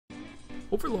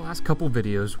Over the last couple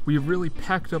videos, we've really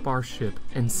packed up our ship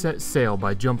and set sail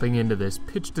by jumping into this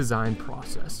pitch design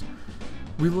process.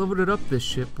 We loaded up this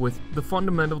ship with the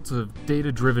fundamentals of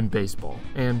data-driven baseball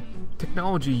and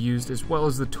technology used as well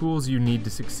as the tools you need to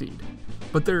succeed.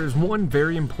 But there is one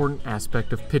very important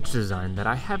aspect of pitch design that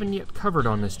I haven't yet covered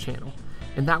on this channel,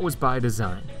 and that was by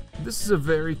design. This is a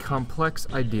very complex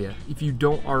idea if you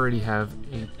don't already have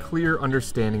a clear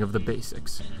understanding of the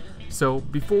basics. So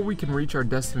before we can reach our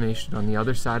destination on the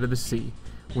other side of the sea,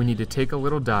 we need to take a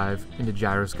little dive into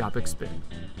gyroscopic spin.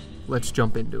 Let's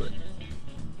jump into it.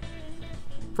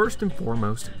 First and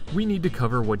foremost, we need to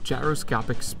cover what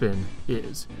gyroscopic spin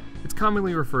is. It's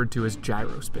commonly referred to as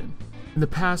gyrospin. In the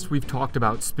past, we've talked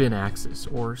about spin axis,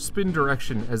 or spin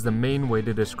direction, as the main way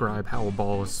to describe how a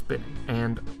ball is spinning.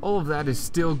 And all of that is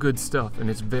still good stuff, and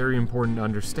it's very important to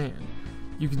understand.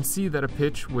 You can see that a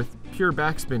pitch with pure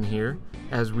backspin here,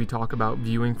 as we talk about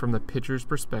viewing from the pitcher's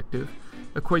perspective,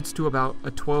 equates to about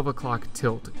a 12 o'clock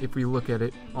tilt if we look at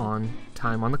it on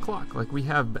time on the clock, like we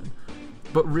have been.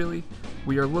 But really,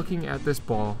 we are looking at this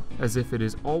ball as if it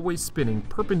is always spinning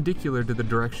perpendicular to the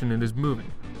direction it is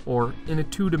moving, or in a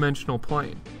two-dimensional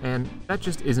plane, and that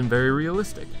just isn't very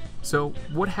realistic. So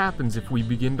what happens if we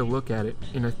begin to look at it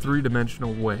in a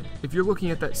three-dimensional way? If you're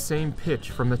looking at that same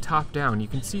pitch from the top down, you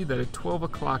can see that a 12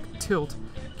 o'clock tilt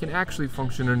can actually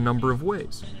function in a number of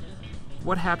ways.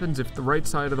 What happens if the right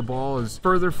side of the ball is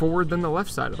further forward than the left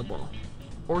side of the ball?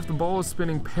 Or if the ball is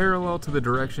spinning parallel to the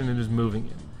direction it is moving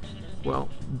in? Well,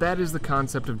 that is the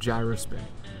concept of gyrospin.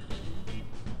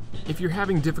 If you're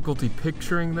having difficulty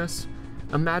picturing this,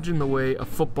 imagine the way a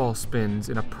football spins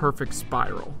in a perfect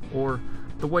spiral, or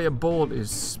the way a bullet is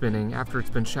spinning after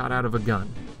it's been shot out of a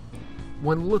gun.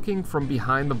 When looking from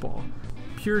behind the ball,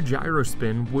 pure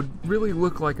gyrospin would really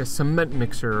look like a cement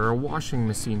mixer or a washing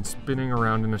machine spinning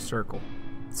around in a circle.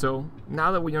 So,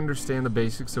 now that we understand the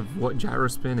basics of what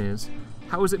gyrospin is,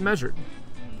 how is it measured?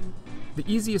 The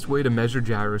easiest way to measure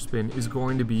gyrospin is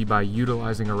going to be by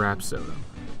utilizing a Rapsodo.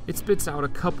 It spits out a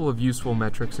couple of useful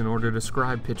metrics in order to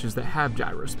describe pitches that have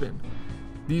gyrospin.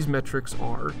 These metrics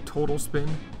are total spin,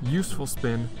 useful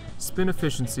spin, spin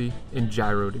efficiency, and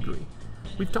gyro degree.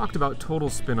 We've talked about total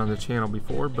spin on the channel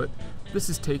before, but this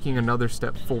is taking another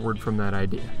step forward from that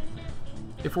idea.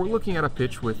 If we're looking at a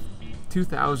pitch with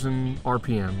 2,000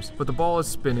 RPMs, but the ball is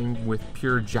spinning with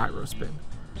pure gyrospin,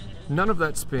 none of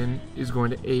that spin is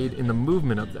going to aid in the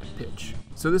movement of that pitch.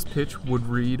 So this pitch would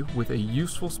read with a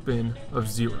useful spin of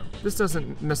 0. This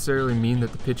doesn't necessarily mean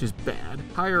that the pitch is bad.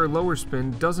 Higher or lower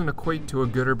spin doesn't equate to a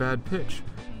good or bad pitch.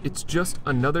 It's just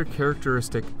another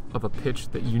characteristic of a pitch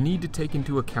that you need to take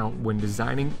into account when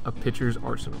designing a pitcher's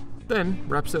arsenal. Then,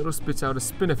 Rapsodo spits out a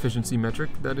spin efficiency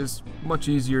metric that is much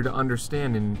easier to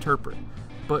understand and interpret.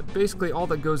 But basically all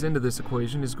that goes into this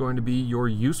equation is going to be your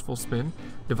useful spin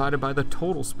divided by the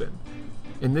total spin.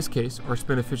 In this case, our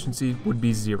spin efficiency would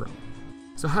be 0.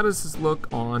 So how does this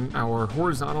look on our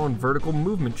horizontal and vertical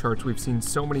movement charts we've seen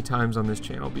so many times on this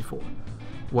channel before?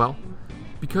 Well,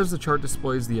 because the chart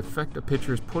displays the effect a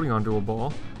pitcher is putting onto a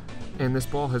ball, and this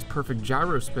ball has perfect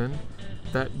gyrospin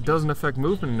that doesn't affect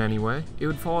movement in any way, it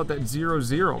would fall at that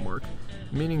 0-0 mark,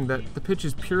 meaning that the pitch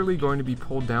is purely going to be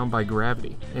pulled down by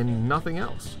gravity and nothing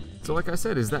else. So like I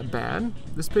said, is that bad?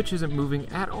 This pitch isn't moving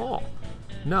at all.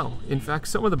 No, in fact,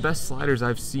 some of the best sliders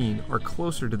I've seen are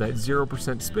closer to that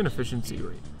 0% spin efficiency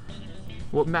rate.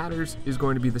 What matters is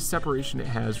going to be the separation it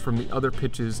has from the other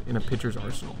pitches in a pitcher's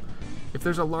arsenal. If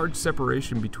there's a large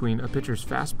separation between a pitcher's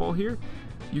fastball here,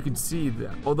 you can see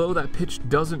that although that pitch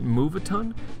doesn't move a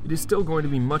ton, it is still going to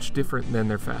be much different than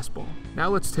their fastball. Now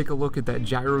let's take a look at that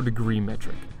gyro degree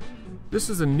metric. This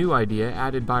is a new idea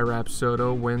added by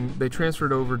Rapsodo when they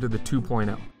transferred over to the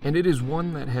 2.0, and it is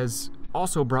one that has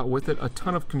also brought with it a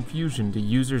ton of confusion to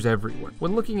users everywhere.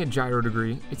 When looking at gyro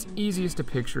degree, it's easiest to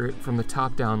picture it from the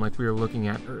top down like we were looking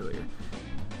at earlier.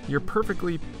 Your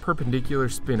perfectly perpendicular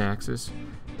spin axis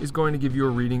is going to give you a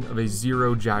reading of a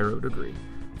 0 gyro degree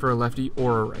for a lefty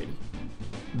or a righty.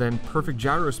 Then perfect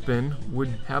gyrospin would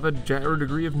have a gyro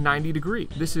degree of 90 degrees.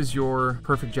 This is your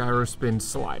perfect gyrospin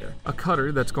slider. A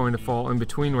cutter that's going to fall in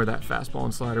between where that fastball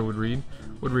and slider would read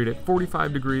at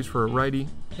 45 degrees for a righty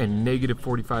and negative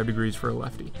 45 degrees for a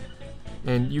lefty.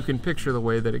 And you can picture the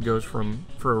way that it goes from,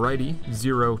 for a righty,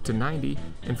 0 to 90,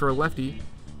 and for a lefty,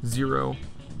 0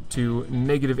 to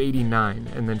negative 89,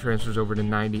 and then transfers over to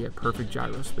 90 at perfect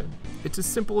gyrospin. It's as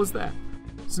simple as that.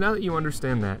 So now that you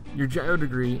understand that, your gyro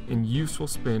degree and useful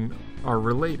spin are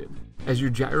related. As your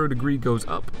gyro degree goes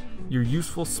up, your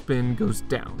useful spin goes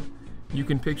down. you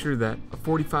can picture that a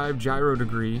 45 gyro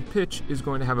degree pitch is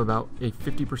going to have about a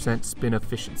 50% spin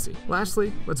efficiency.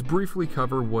 Lastly, let's briefly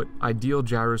cover what ideal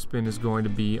gyro spin is going to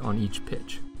be on each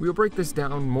pitch. We'll break this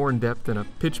down more in depth in a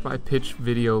pitch-by-pitch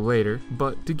video later,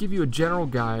 but to give you a general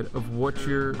guide of what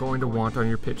you're going to want on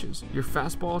your pitches, your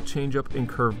fastball, changeup, and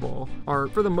curveball are,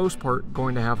 for the most part,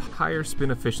 going to have higher spin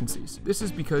efficiencies. This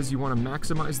is because you want to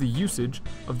maximize the usage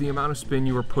of the amount of spin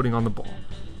you are putting on the ball.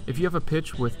 If you have a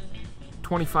pitch with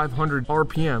 2,500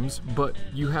 RPMs, but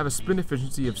you have a spin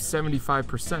efficiency of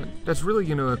 75%, that's really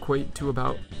going to equate to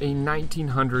about a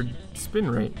 1,900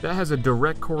 spin rate. That has a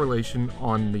direct correlation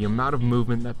on the amount of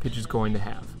movement that pitch is going to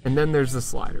have. And then there's the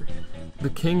slider, the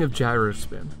king of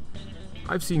gyrospin.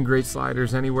 I've seen great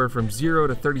sliders anywhere from 0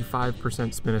 to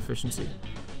 35% spin efficiency,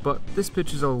 but this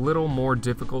pitch is a little more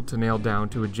difficult to nail down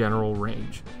to a general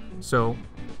range. So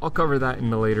I'll cover that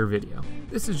in a later video.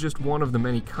 This is just one of the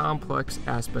many complex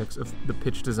aspects of the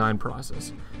pitch design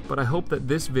process, but I hope that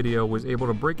this video was able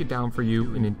to break it down for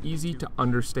you in an easy to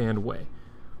understand way.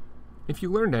 If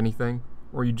you learned anything,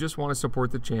 or you just want to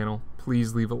support the channel,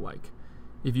 please leave a like.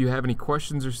 If you have any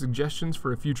questions or suggestions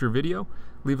for a future video,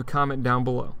 leave a comment down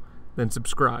below. Then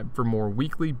subscribe for more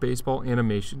weekly baseball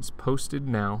animations posted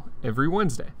now every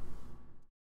Wednesday.